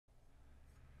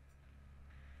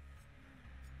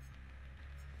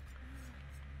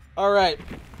Alright.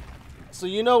 So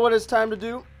you know what it's time to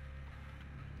do?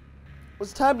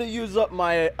 It's time to use up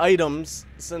my items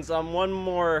since I'm one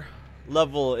more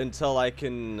level until I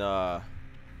can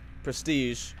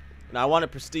prestige. And I want a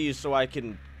prestige so I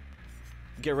can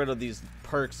get rid of these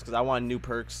perks because I want new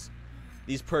perks.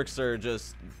 These perks are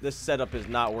just, this setup is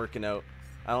not working out.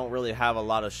 I don't really have a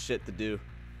lot of shit to do.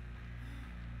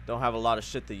 Don't have a lot of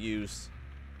shit to use.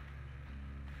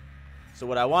 So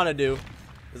what I want to do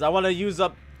is I want to use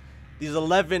up these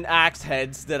 11 axe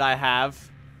heads that I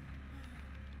have.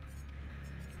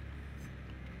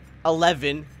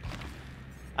 11.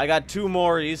 I got 2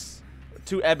 Moris,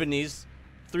 2 Ebonies,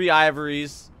 3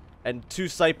 Ivories, and 2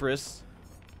 Cypress.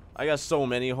 I got so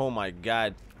many. Oh my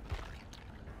god.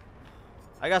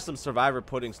 I got some survivor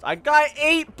puddings. I got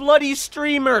 8 bloody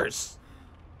streamers.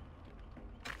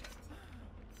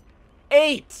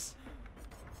 8.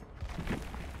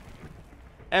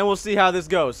 And we'll see how this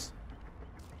goes.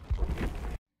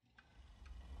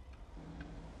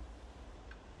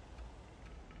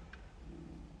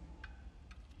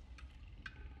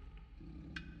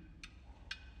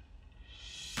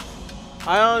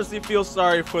 I honestly feel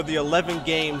sorry for the 11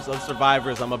 games of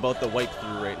survivors I'm about to wipe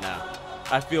through right now.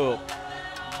 I feel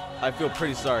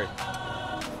pretty sorry.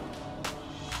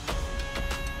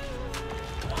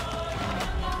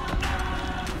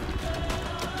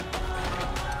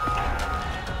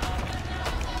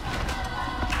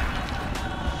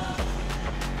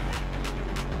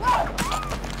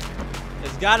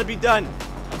 It's gotta be done.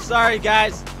 I'm sorry,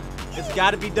 guys. It's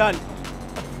gotta be done.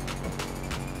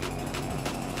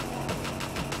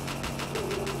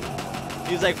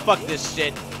 He's like, fuck this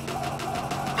shit.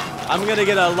 I'm gonna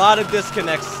get a lot of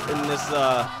disconnects in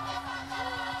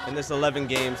this 11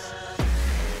 games.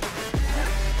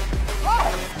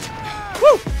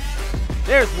 Woo!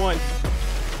 There's one.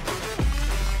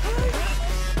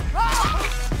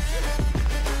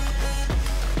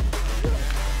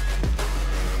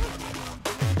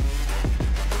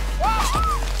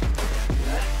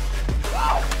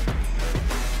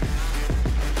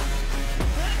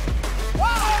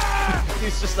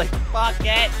 He's just like, fuck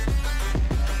it.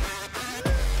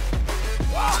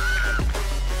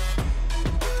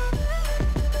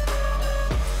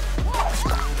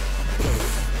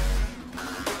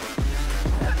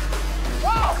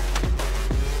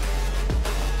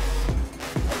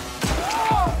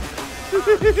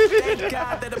 Thank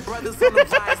God that the brothers on the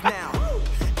rise now.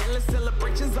 Endless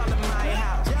celebrations all in my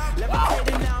house.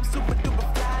 Levitating now, I'm super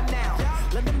duper fly now.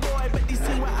 London boy, but they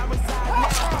see where I reside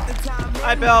now. The time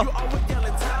Hi, Bill. you always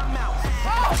yelling time out.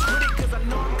 With it, cause I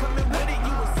know I'm coming with it.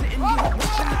 You were sitting, you were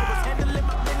watching, I was handling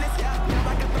my business. Now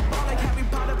I got the ball like Harry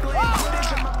Potter playing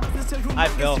Quidditch. And my business is Hi,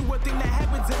 Bill. what thing that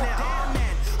happens in there. Damn,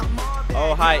 man, I'm all that.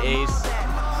 Oh, hi, Ace.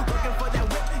 Looking for that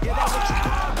whip, yeah, that's what you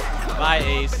call that. Bye,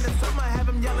 Ace. In the summer, have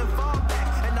him yelling fall back.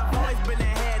 And I've always been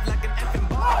ahead like an effing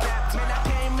ball cap. Man, I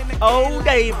came in the Oh,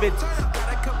 David. got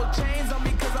a couple chains on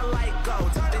me cause I like gold.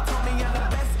 They told me I'm the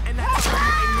best and I told them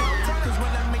I know. Cause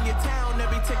when I'm in your town,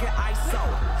 every ticket I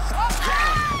sold.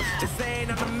 They saying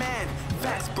I'm the man,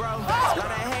 facts bro. Lot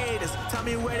of haters, tell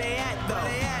me where they at though.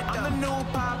 I'm the new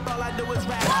pop, all I do is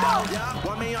rap though.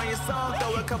 Want me on your song,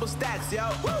 throw a couple stacks, yo.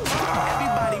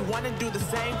 Everybody wanna do the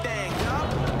same thing, yo.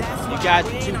 You guys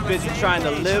are too busy trying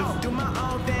to live. Do my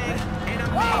own thing, and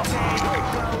I'm maintained.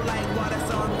 Flow like water,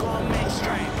 so I'm going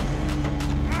mainstream.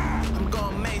 I'm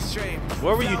going mainstream.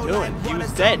 What were you doing? He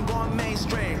was dead. I'm going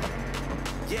mainstream.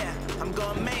 Yeah, I'm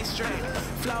going mainstream.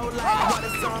 Flow like water,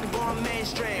 so I'm going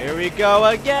mainstream. Here we go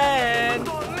again. I'm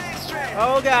going mainstream.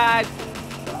 Oh, God.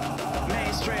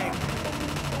 Mainstream.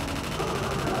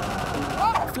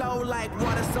 Flow like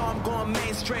water, so I'm going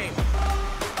mainstream.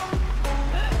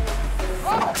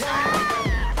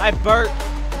 Hi, Bert.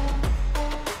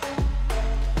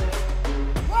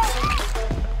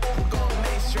 I'm going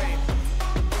mainstream.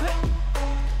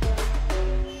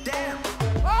 Damn.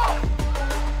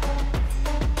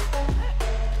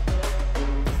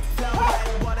 Flow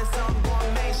like water, so I'm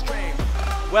going mainstream.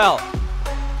 Well,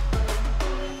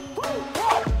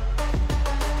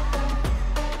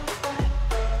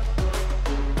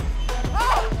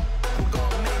 I'm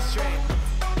going mainstream.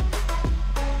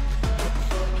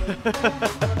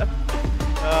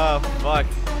 oh, fuck.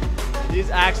 These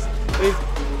axe...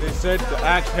 They said the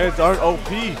axe heads aren't OP.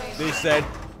 They said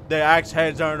the axe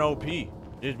heads aren't OP.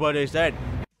 Is what they said.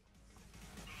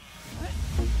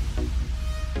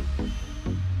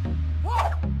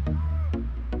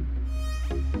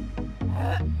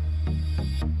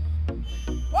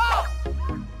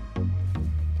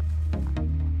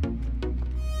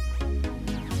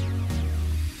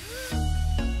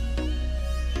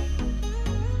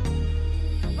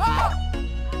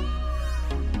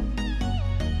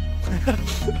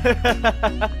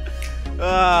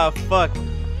 Ah, fuck.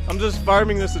 I'm just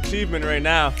farming this achievement right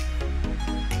now.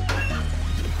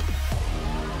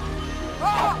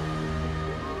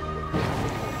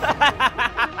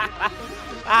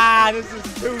 Ah, this is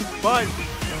too fun.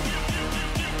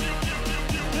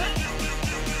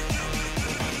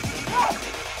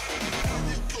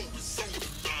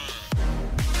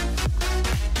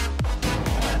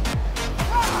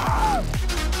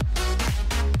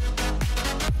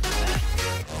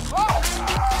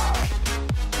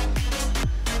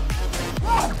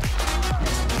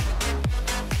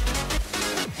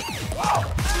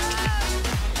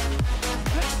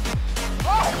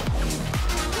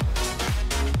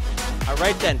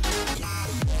 Alright then.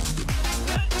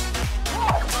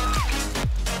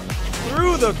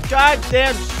 Through the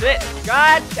goddamn shit.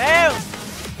 Goddamn.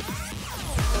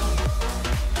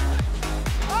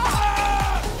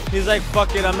 He's like,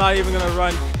 fuck it, I'm not even gonna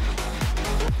run.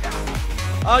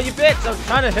 Oh, you bitch, I was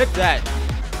trying to hit that.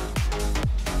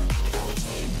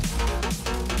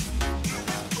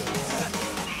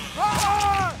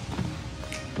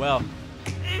 Well,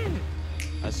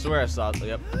 I swear I saw it.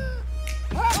 Yep.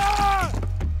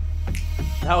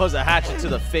 That was a hatchet to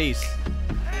the face.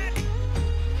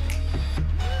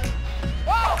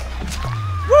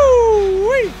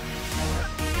 Woo!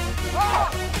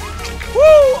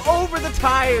 Woo! Over the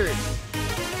tires.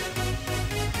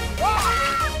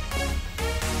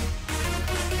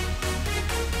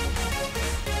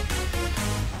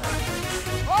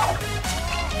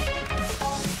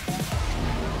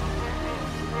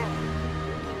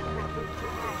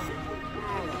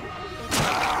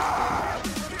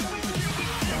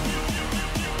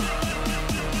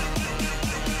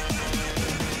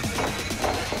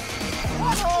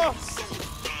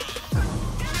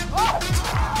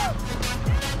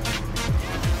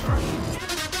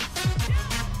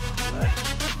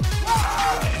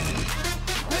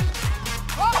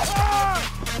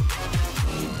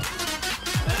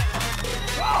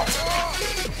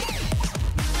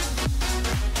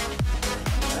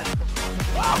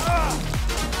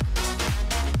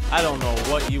 I don't know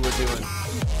what you were doing.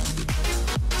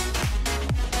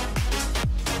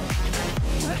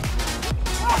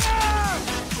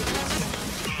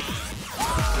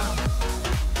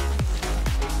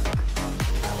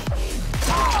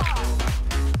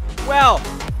 Well,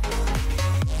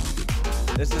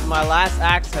 this is my last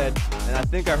axe head, and I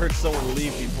think I heard someone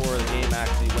leave before the game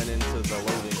actually went into the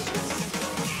loading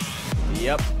screen.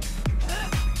 Yep.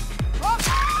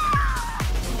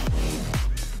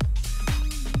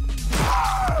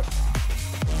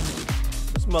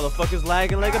 This motherfucker's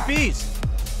lagging like a beast.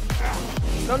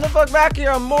 Come the fuck back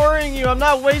here, I'm mooring you. I'm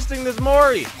not wasting this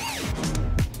Mori.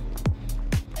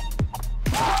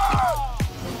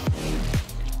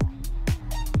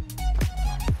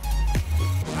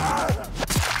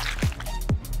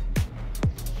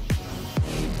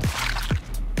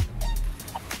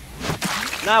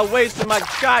 Not wasting my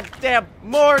goddamn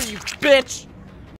Mori, you bitch.